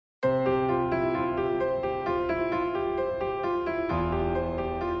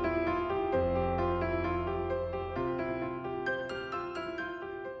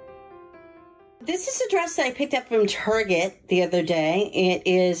This is a dress that I picked up from Target the other day. It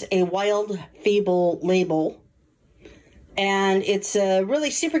is a Wild Fable label, and it's a really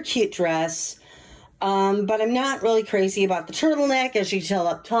super cute dress, but I'm not really crazy about the turtleneck, as you can tell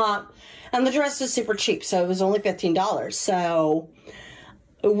up top, and the dress is super cheap, so it was only $15. So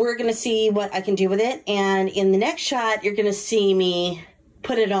we're going to see what I can do with it, and in the next shot, you're going to see me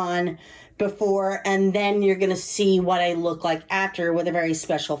put it on before, and then you're going to see what I look like after with a very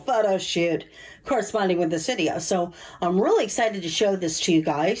special photo shoot corresponding with this video. So I'm really excited to show this to you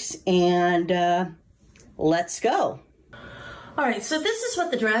guys, and let's go. All right, so this is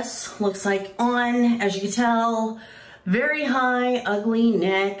what the dress looks like on. As you can tell, very high, ugly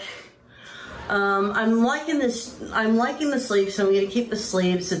neck. I'm liking this. I'm liking the sleeves, so I'm going to keep the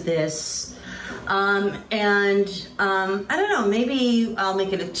sleeves of this. I don't know, maybe I'll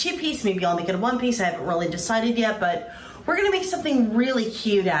make it a two-piece, maybe I'll make it a one-piece. I haven't really decided yet, but we're gonna make something really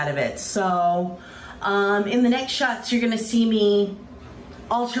cute out of it. So in the next shots, you're gonna see me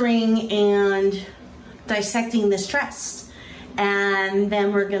altering and dissecting this dress, and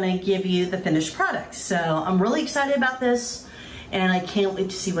then we're gonna give you the finished product. So I'm really excited about this, and I can't wait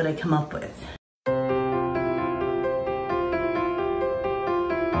to see what I come up with.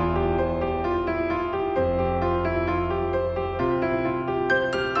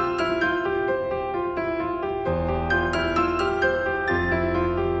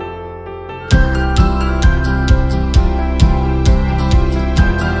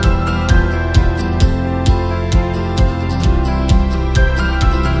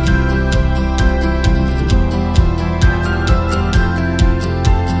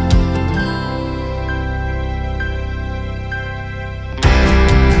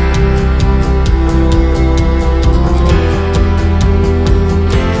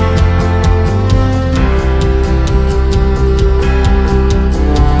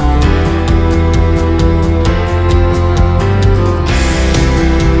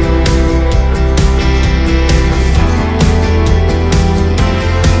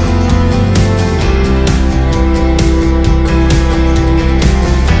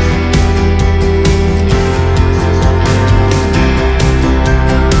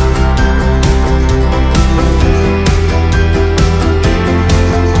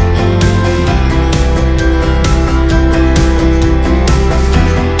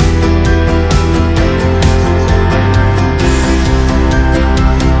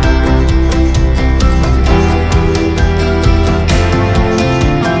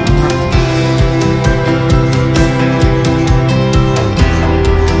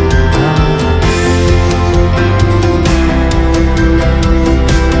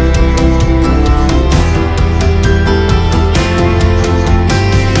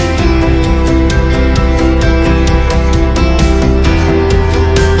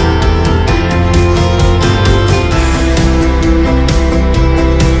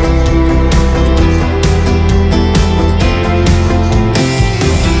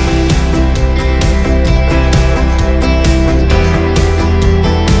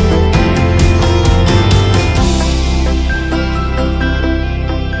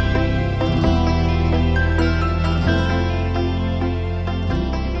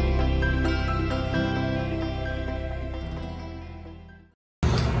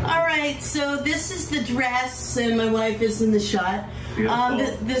 So this is the dress, and my wife is in the shot.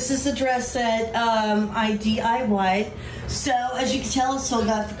 This is the dress that I DIY'd. So as you can tell, it's still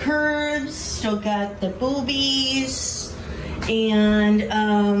got the curves, still got the boobies, and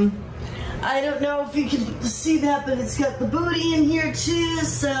I don't know if you can see that, but it's got the booty in here too.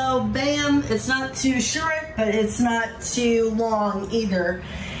 So bam, it's not too short, but it's not too long either.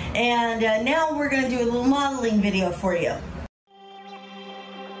 And now we're gonna do a little modeling video for you.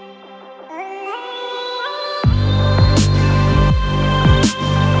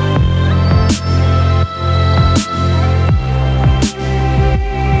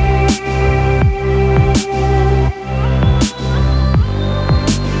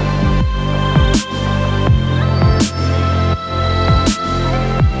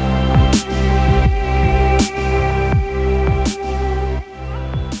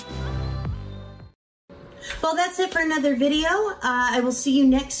 Well, that's it for another video. I will see you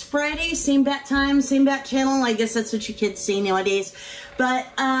next Friday, same bat time, same bat channel. I guess that's what you kids say nowadays. But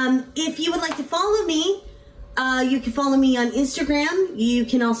if you would like to follow me, you can follow me on Instagram. You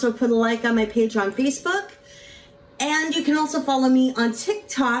can also put a like on my page on Facebook. And you can also follow me on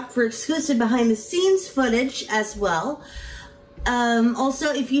TikTok for exclusive behind the scenes footage as well.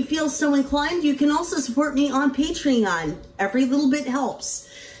 Also, if you feel so inclined, you can also support me on Patreon. Every little bit helps.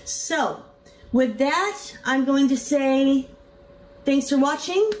 So, with that, I'm going to say thanks for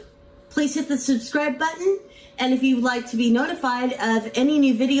watching, please hit the subscribe button. And if you'd like to be notified of any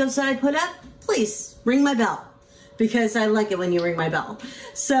new videos that I put up, please ring my bell, because I like it when you ring my bell.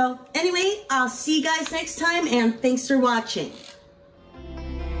 So anyway, I'll see you guys next time, and thanks for watching.